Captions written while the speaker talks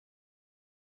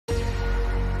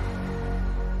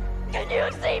You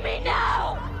see me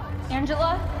now!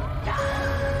 Angela?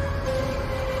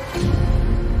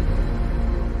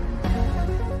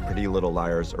 Pretty Little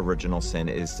Liars' original sin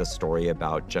is a story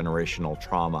about generational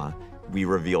trauma. We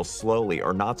reveal slowly,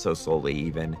 or not so slowly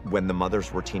even, when the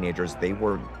mothers were teenagers, they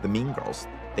were the mean girls.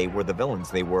 They were the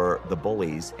villains, they were the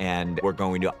bullies, and we're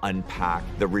going to unpack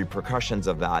the repercussions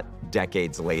of that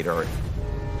decades later.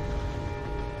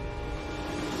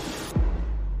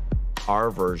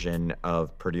 Our version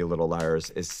of Pretty Little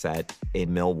Liars is set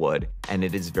in Millwood, and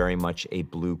it is very much a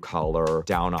blue-collar,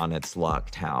 down-on-its-luck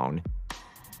town.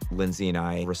 Lindsay and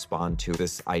I respond to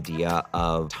this idea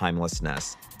of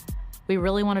timelessness. We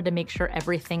really wanted to make sure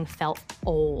everything felt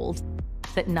old,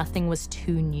 that nothing was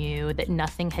too new, that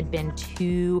nothing had been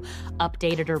too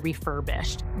updated or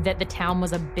refurbished, that the town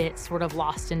was a bit sort of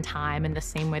lost in time in the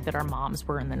same way that our moms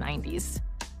were in the 90s.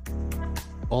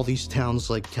 All these towns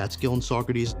like Catskill and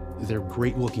Saugerties, they're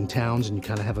great-looking towns, and you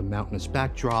kind of have a mountainous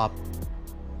backdrop.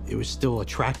 It was still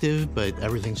attractive, but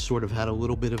everything sort of had a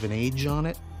little bit of an age on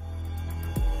it.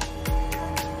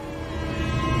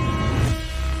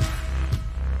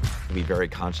 We very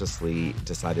consciously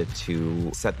decided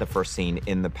to set the first scene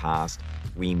in the past.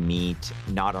 We meet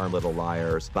not our little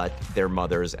liars, but their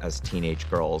mothers as teenage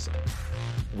girls.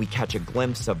 We catch a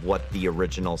glimpse of what the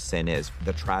original sin is,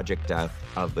 the tragic death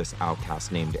of this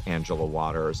outcast named Angela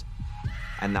Waters.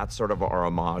 And that's sort of our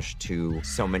homage to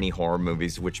so many horror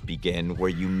movies which begin where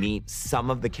you meet some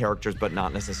of the characters, but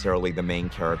not necessarily the main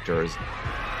characters.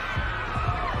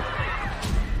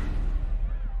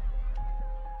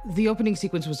 The opening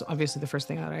sequence was obviously the first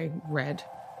thing that I read,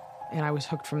 and I was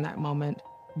hooked from that moment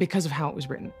because of how it was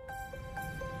written.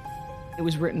 It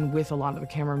was written with a lot of the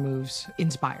camera moves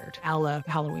inspired, a la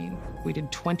Halloween. We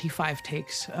did 25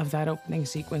 takes of that opening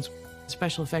sequence,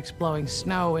 special effects blowing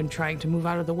snow and trying to move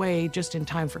out of the way just in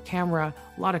time for camera,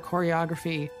 a lot of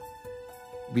choreography.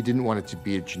 We didn't want it to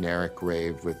be a generic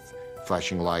rave with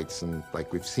flashing lights and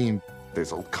like we've seen.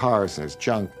 There's old cars and there's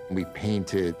junk. We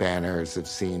painted banners of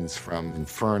scenes from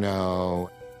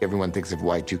Inferno. Everyone thinks of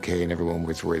Y2K and everyone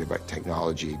was worried about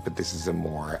technology, but this is a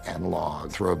more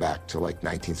analog throwback to like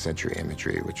 19th century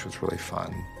imagery, which was really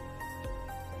fun.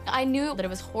 I knew that it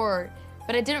was horror,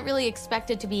 but I didn't really expect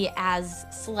it to be as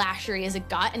slashery as it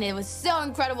got, and it was so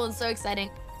incredible and so exciting.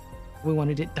 We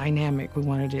wanted it dynamic, we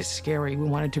wanted it scary, we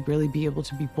wanted to really be able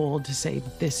to be bold to say,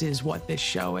 this is what this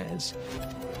show is.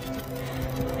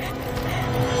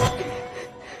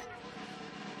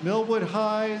 Millwood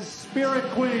High's Spirit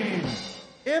Queen,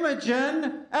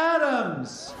 Imogen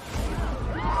Adams.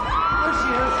 There she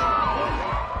is.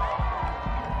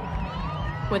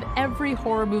 With every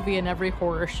horror movie and every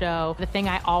horror show, the thing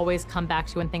I always come back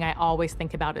to and thing I always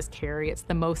think about is Carrie. It's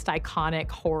the most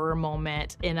iconic horror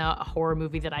moment in a horror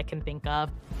movie that I can think of.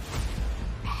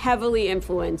 Heavily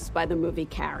influenced by the movie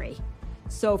Carrie.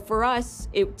 So for us,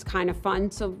 it's kind of fun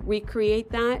to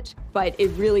recreate that, but it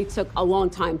really took a long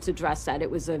time to dress that.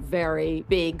 It was a very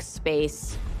big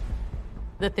space.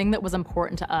 The thing that was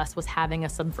important to us was having a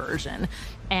subversion.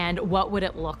 And what would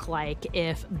it look like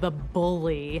if the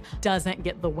bully doesn't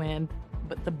get the win,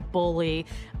 but the bully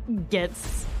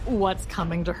gets what's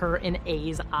coming to her in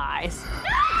A's eyes?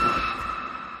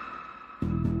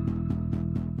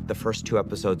 The first two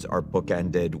episodes are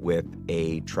bookended with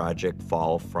a tragic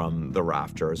fall from the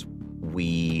rafters.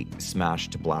 We smash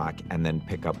to black and then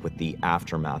pick up with the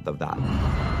aftermath of that.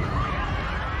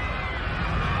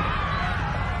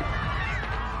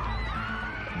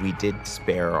 We did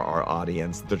spare our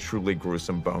audience the truly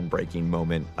gruesome, bone-breaking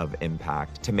moment of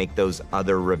impact to make those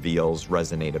other reveals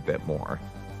resonate a bit more.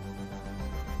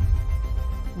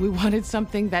 We wanted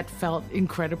something that felt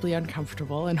incredibly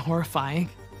uncomfortable and horrifying.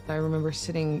 I remember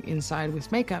sitting inside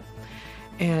with makeup,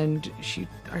 and she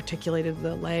articulated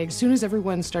the leg. As soon as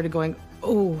everyone started going,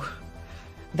 oh,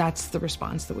 that's the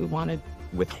response that we wanted.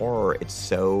 With horror, it's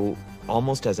so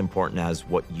almost as important as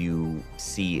what you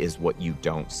see is what you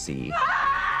don't see.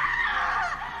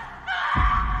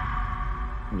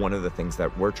 One of the things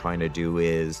that we're trying to do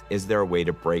is there a way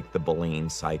to break the bullying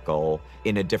cycle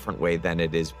in a different way than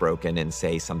it is broken in,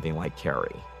 say, something like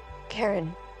Carrie?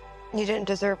 Karen, you didn't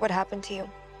deserve what happened to you,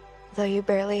 though you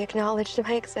barely acknowledged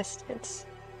my existence.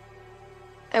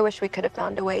 I wish we could have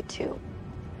found a way to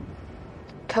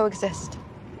coexist.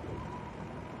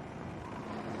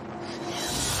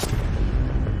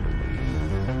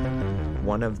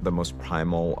 One of the most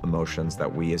primal emotions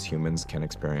that we as humans can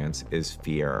experience is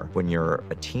fear. When you're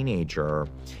a teenager,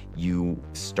 you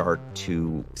start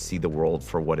to see the world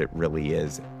for what it really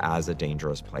is, as a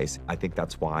dangerous place. I think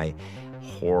that's why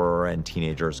horror and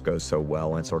teenagers go so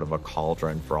well, and sort of a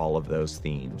cauldron for all of those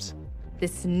themes.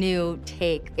 This new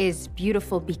take is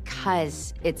beautiful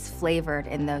because it's flavored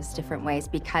in those different ways,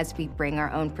 because we bring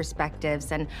our own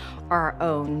perspectives and our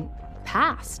own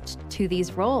past to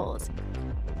these roles.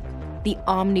 The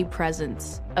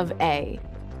omnipresence of A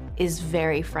is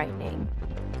very frightening.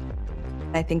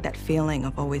 I think that feeling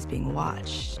of always being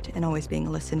watched and always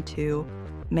being listened to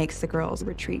makes the girls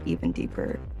retreat even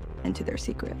deeper into their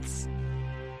secrets.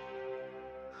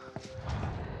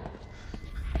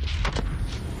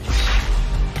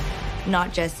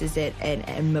 Not just is it an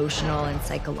emotional and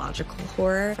psychological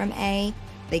horror from A,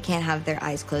 they can't have their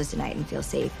eyes closed at night and feel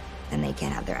safe, and they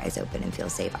can't have their eyes open and feel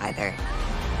safe either.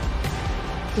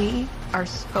 We are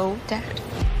so dead.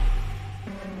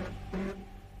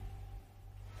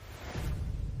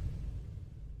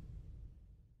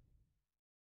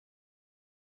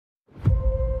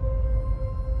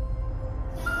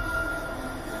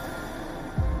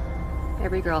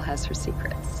 Every girl has her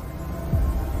secrets.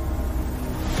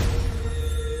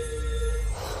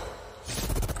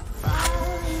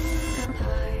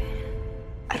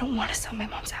 I don't want to sell my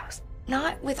mom's house.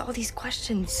 Not with all these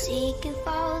questions. Seeking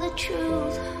for the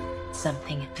truth.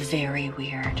 Something very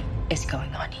weird is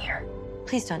going on here.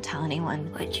 Please don't tell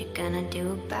anyone. What you gonna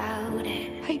do about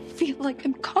it? I feel like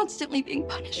I'm constantly being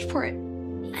punished for it.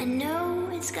 I know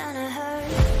it's gonna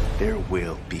hurt. There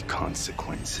will be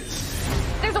consequences.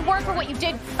 There's a word for what you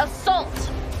did. Assault.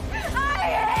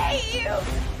 I hate you.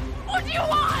 What do you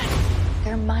want?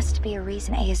 There must be a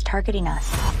reason A is targeting us.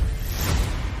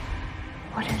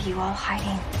 What are you all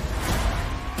hiding?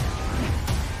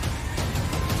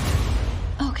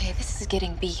 Okay, this is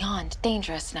getting beyond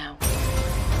dangerous now.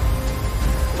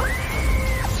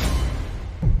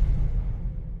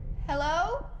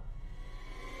 Hello?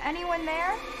 Anyone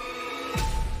there?